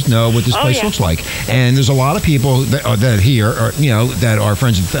 and people know what this place looks like. And there's a lot of people that here, are, that are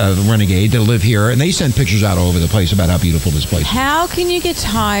friends of Renegade that live here, and they send pictures out all over the place about how beautiful this place is. How can you get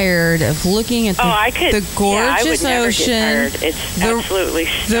tired of looking at the gorgeous I would ocean? Never get tired. It's absolutely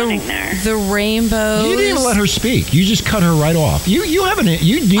stunning there. The rainbows. You didn't even let her speak. You just cut her right off. You need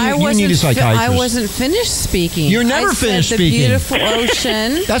a psychiatrist. I wasn't finished speaking. You're never finished speaking. The beautiful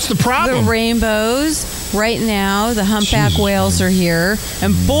ocean. That's the problem. The rainbows. Right now, the humpback whales are here,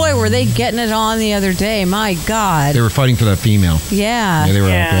 and boy, were they getting it on the other day! My God, they were fighting for that female. Yeah, they were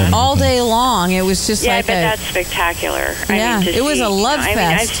out there all day long. It was just but that's spectacular. Yeah, I mean, it was a love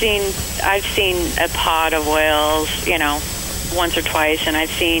fest. I've seen a pod of whales, once or twice, and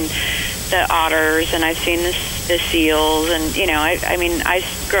I've seen the otters, and I've seen the seals, and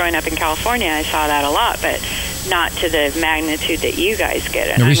growing up in California, I saw that a lot, but not to the magnitude that you guys get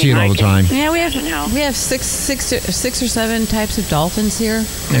it. No, we see it all the time. Yeah, we have six or seven types of dolphins here.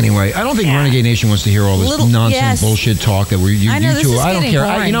 Anyway, I don't think Renegade Nation wants to hear all this nonsense bullshit talk that you I know, two. I don't care.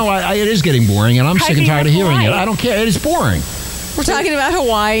 It is getting boring, and I'm sick and tired of hearing it. I don't care. It is boring. We're talking about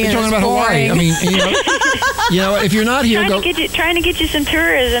Hawaii. We're talking about Hawaii. I mean, if you're not here, trying to get you some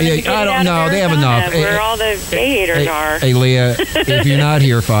tourism. Yeah, I don't know. They have enough. Where all the gay haters are. Hey, Leah, if you're not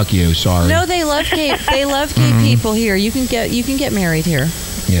here, fuck you. Sorry. No, they love gay. They love gay people here. You can get married here.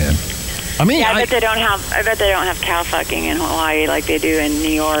 Yeah. I mean, I bet they don't have cow fucking in Hawaii like they do in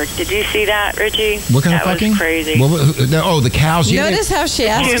New York. Did you see that, Richie? What kind of fucking? Was crazy. The cows. Notice how she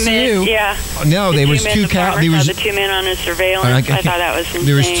asked you. Yeah. No, there was two cows. There was the two men on his surveillance. I thought that was insane.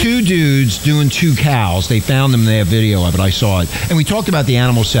 There was two dudes doing two cows. They found them. They have video of it. I saw it. And we talked about the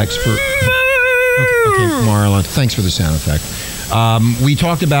animal sex for. Okay, Marla. Thanks for the sound effect. We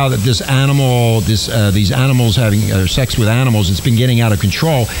talked about these animals having sex with animals. It's been getting out of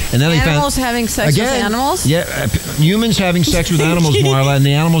control, and then animals having sex with animals. Yeah, humans having sex with animals, Marla, and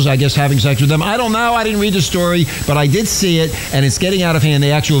the animals, I guess, having sex with them. I don't know. I didn't read the story, but I did see it, and it's getting out of hand.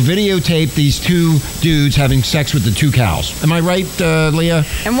 They actually videotaped these two dudes having sex with the two cows. Am I right, Leah?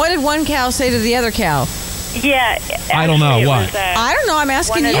 And what did one cow say to the other cow? Yeah, I don't know what. I don't know. I'm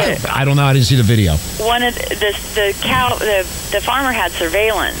asking you. I don't know. I didn't see the video. One of the cow, the farmer had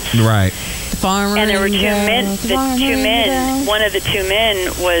surveillance. Right. The farmer and there were two men. One of the two men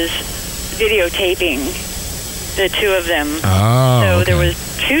was videotaping the two of them. Oh. So there was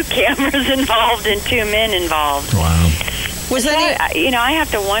two cameras involved and two men involved. Wow. Was I have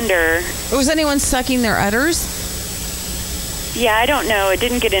to wonder. Was anyone sucking their udders? Yeah, I don't know. It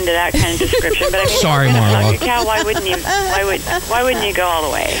didn't get into that kind of description, but I mean, sorry, Marla. Cow, why wouldn't you? Why wouldn't you go all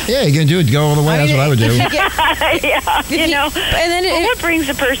the way? Yeah, you're gonna go all the way. That's what I would do. Yeah, And then what brings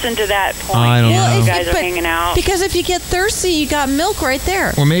a person to that point? I don't know. You guys are hanging out because if you get thirsty, you got milk right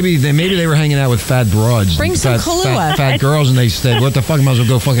there. Or maybe they were hanging out with fat broads. Bring some Kahlua. Fat girls, and they said, "What the fuck? Might as well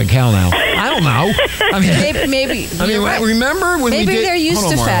go fuck a cow now." I don't know. I mean, maybe. Remember when we did? They're used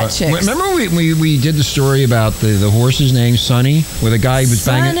to fat chicks. Remember we did the story about the horse's name, Sonny, where the guy was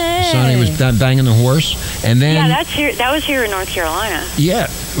banging. Sonny was banging the horse, and then that was here in North Carolina. Yeah,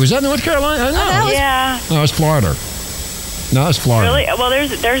 was that North Carolina? I know. No, it was Florida. No, it's Florida. Really? Well,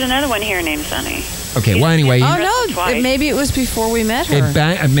 there's another one here named Sonny. Okay, well, anyway. Maybe it was before we met her.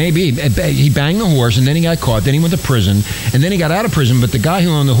 He banged the horse, and then he got caught. Then he went to prison, and then he got out of prison. But the guy who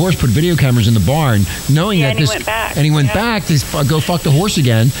owned the horse put video cameras in the barn, knowing that he went back. And he went back to go fuck the horse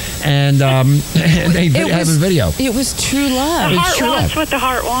again, and they have a video. It was true love. The heart wants what the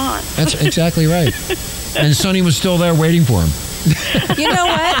heart wants. That's exactly right. And Sonny was still there waiting for him. You know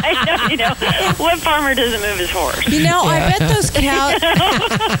what? I you know, what farmer doesn't move his horse? You know, I bet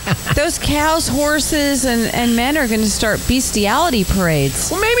those cows, horses, and men are going to start bestiality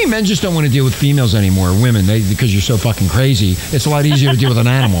parades. Well, maybe men just don't want to deal with females anymore, women, because you're so fucking crazy. It's a lot easier to deal with an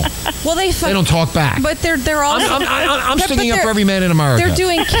animal. Well, they don't talk back. But they're also. I'm sticking up for every man in America. They're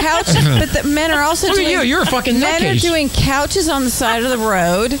doing couches, but the men are also Look doing. at you, you're a fucking nutcase. Men are doing couches on the side of the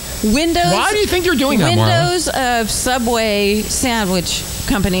road. Windows. Why do you think they're doing that, Marla? Windows of Subway sandwich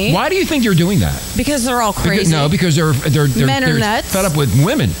company. Why do you think you're doing that? Because they're all crazy. Because they're men are nuts. Fed up with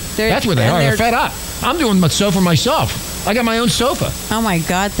women. That's what they are. They're fed up. I'm doing my sofa myself. I got my own sofa. Oh my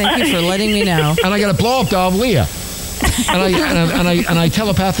God! Thank you for letting me know. And I got a blow up doll of Leah. And I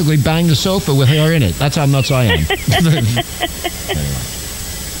telepathically bang the sofa with her in it. That's how nuts I am. Anyway.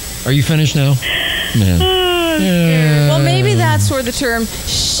 Are you finished now? Man. Well, maybe that's where the term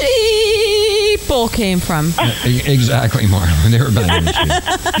sheeple came from. Exactly, Marlon. They were banging the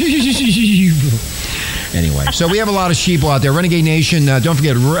sheep. Anyway, so we have a lot of sheeple out there. Renegade Nation, don't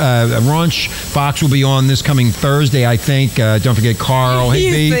forget, Raunch Fox will be on this coming Thursday, I think. Don't forget Carl.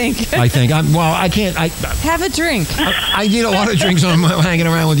 You think? I think. I can't. Have a drink. I need a lot of drinks when I'm hanging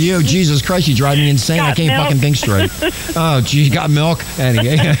around with you. Jesus Christ, you drive me insane. I can't fucking think straight. Oh, gee, got milk?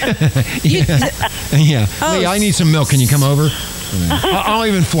 Anyway. Yeah. Oh, Lee, I need some milk. Can you come over? I'll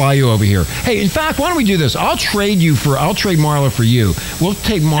even fly you over here. Hey, in fact, why don't we do this? I'll trade Marla for you. We'll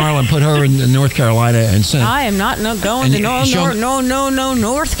take Marla and put her in North Carolina and send. I am not going to North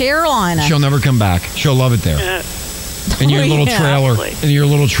Carolina. She'll never come back. She'll love it there. In your little trailer. In your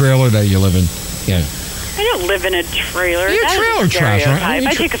little trailer that you live in. Yeah. I don't live in a trailer. You're trailer trash, aren't you?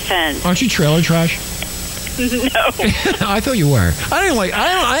 I take offense. Aren't you trailer trash? No. I thought you were.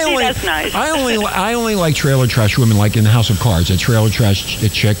 That's nice. I only like trailer trash women, like in the House of Cards. That trailer trash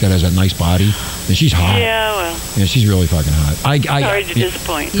chick that has a nice body, and she's hot. Yeah, well. Yeah, she's really fucking hot. Sorry to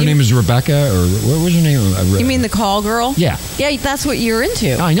disappoint. Her name is Rebecca, or what was her name? You mean the call girl? Yeah. Yeah, that's what you're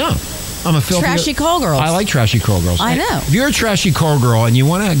into. I know. I'm a filthy trashy call girls. I like trashy call girls. I know. If you're a trashy call girl and you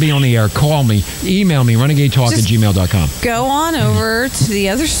want to be on the air, call me, email me, renegadetalk@gmail.com. Go on over to the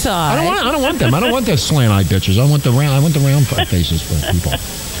other side. I don't want them. I don't want the slant-eyed bitches. I want the round faces for people.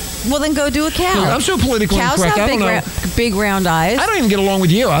 Well, then go do a cow. Look, I'm so politically incorrect. Cows have big round eyes. I don't even get along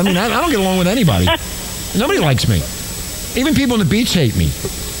with you. I mean, I don't get along with anybody. Nobody likes me. Even people on the beach hate me.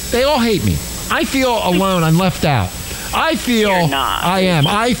 They all hate me. I feel alone. I'm left out. I feel I am.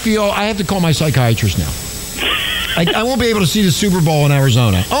 I feel I have to call my psychiatrist now. I won't be able to see the Super Bowl in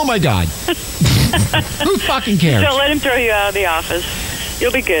Arizona. Oh, my God. Who fucking cares? Don't let him throw you out of the office.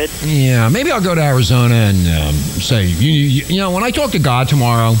 You'll be good. Yeah, maybe I'll go to Arizona and say, you know, when I talk to God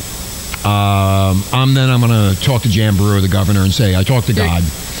tomorrow, I'm going to talk to Jan Brewer, the governor, and say, I talked to God.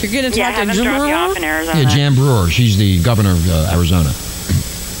 You're going to talk to Jan Brewer? You off in Arizona. Yeah, Jan Brewer. She's the governor of Arizona.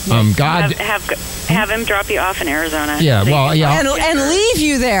 God, have him drop you off in Arizona. Yeah, well, yeah, and leave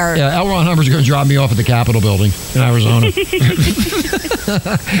you there. Yeah, L. Ron Hubbard's going to drop me off at the Capitol building in Arizona.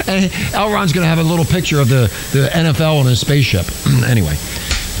 And L. Ron's going to have a little picture of the NFL on his spaceship. Anyway,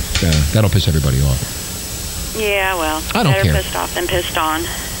 that'll piss everybody off. Yeah, well, I don't care. Pissed off than pissed on.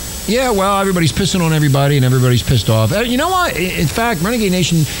 Yeah, well, everybody's pissing on everybody and everybody's pissed off. You know what? In fact, Renegade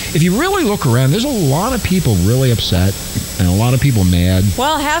Nation, if you really look around, there's a lot of people really upset and a lot of people mad.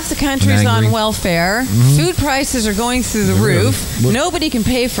 Well, half the country's on welfare. Mm-hmm. Food prices are going through the roof. Nobody can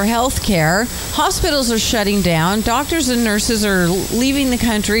pay for health care. Hospitals are shutting down. Doctors and nurses are leaving the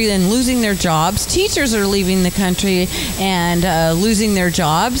country and losing their jobs. Teachers are leaving the country and losing their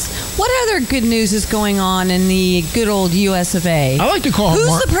jobs. What other good news is going on in the good old U.S. of A.? I like to call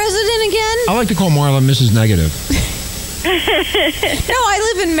Who's the president again? I like to call Marla Mrs. Negative. No,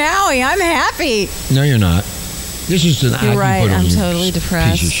 I live in Maui. I'm happy. No, you're not. This is an You're right. I'm totally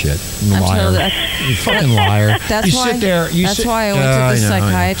depressed. Piece of shit. Liar. You fucking liar. That's why I went to the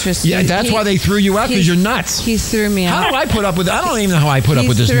psychiatrist. Yeah, that's why they threw you out, because you're nuts. He threw me out. How do I put up with it? I don't even know how I put up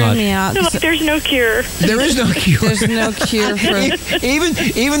with this nut. He threw me out. No, there's no cure. There is no cure. There's no cure for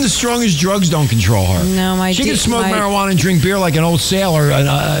even the strongest drugs don't control her. No, she can smoke marijuana and drink beer like an old sailor,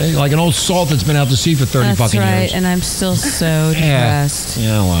 like an old salt that's been out to sea for 30 fucking years. That's right, and I'm still so depressed.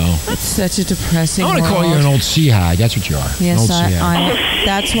 Yeah, well. It's such a depressing I want to call you an old sea hag. That's what you are. Yes,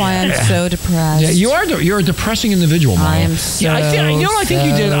 that's why I'm so depressed. Yeah, you are. You're a depressing individual, Marla. I am so. Yeah, you know what I think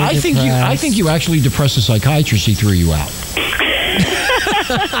you did? I think you actually depressed the psychiatrist. He threw you out.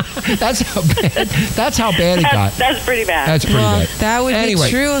 That's how bad it got. That's pretty bad. That's pretty bad. That would be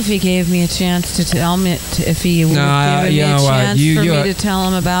true if he gave me a chance to tell me. If he would have given me a chance for me to tell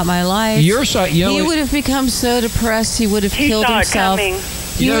him about my life. He would have become so depressed. He would have killed himself.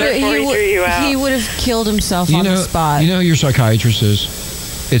 He would have killed himself on the spot. You know who your psychiatrist is?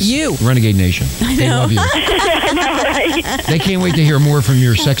 It's you. Renegade Nation. I They know. love you. I know, right? They can't wait to hear more from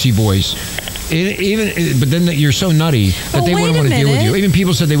your sexy voice. But then you're so nutty that they wouldn't want to deal with you. Even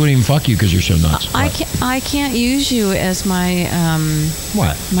people said they wouldn't even fuck you because you're so nuts. I can't use you as my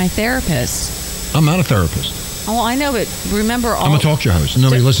What? my therapist. I'm not a therapist. Oh, I know, but remember all. I'm a talk show host.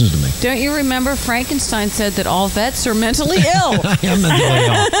 Nobody listens to me. Don't you remember Frankenstein said that all vets are mentally ill? I am mentally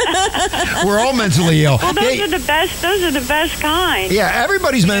ill. We're all mentally ill. Well, those are the best. Those are the best kind. Yeah,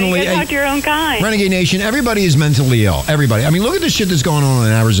 everybody's mentally ill. You gotta talk to your own kind. Renegade Nation, everybody is mentally ill. Everybody. I mean, look at the shit that's going on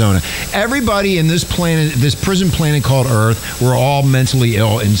in Arizona. Everybody in this planet, this prison planet called Earth, we're all mentally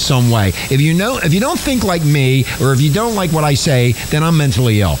ill in some way. If you don't think like me, or if you don't like what I say, then I'm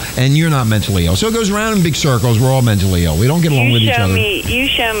mentally ill, and you're not mentally ill. So it goes around in big circles. We're all mentally ill. We don't get along with each other. You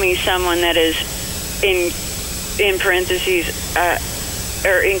show me someone that is in parentheses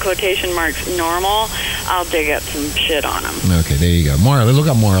or in quotation marks normal. I'll dig up some shit on them. Okay, there you go. Marla, look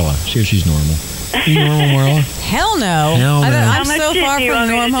up Marla. See if she's normal. You normal, Marla? Hell no. Hell no. I'm so far from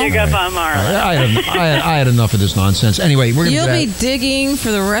normal. Dig up on Marla. I had enough of this nonsense. Anyway, we're You'll gonna be digging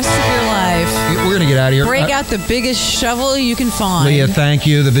for the rest of your life. We're gonna get out of here. Break out the biggest shovel you can find. Leah, thank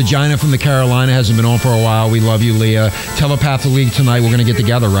you. The vagina from the Carolina hasn't been on for a while. We love you, Leah. Telepath League tonight. We're gonna get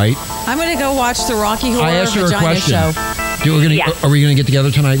together, right? I'm gonna go watch the Rocky Horror I asked her a Vagina question. Show. Are we gonna get together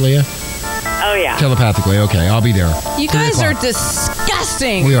tonight, Leah? Oh yeah. Telepathically, okay. I'll be there. You 3 guys are o'clock.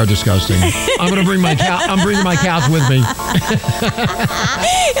 disgusting. We are disgusting. I'm gonna bring my couch. I'm bringing my couch with me. He'll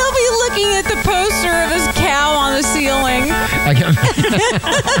be looking at the poster of his cow on the ceiling.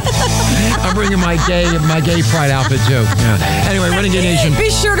 I'm bringing my gay pride outfit too. Yeah. Anyway, Renegade Nation.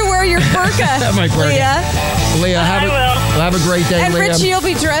 Be sure to wear your burqa, My burqa. Leah, have a great day, and Leah. Richie will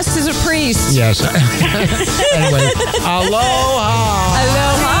be dressed as a priest. Yes. Anyway, aloha.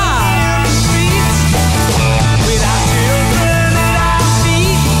 Aloha.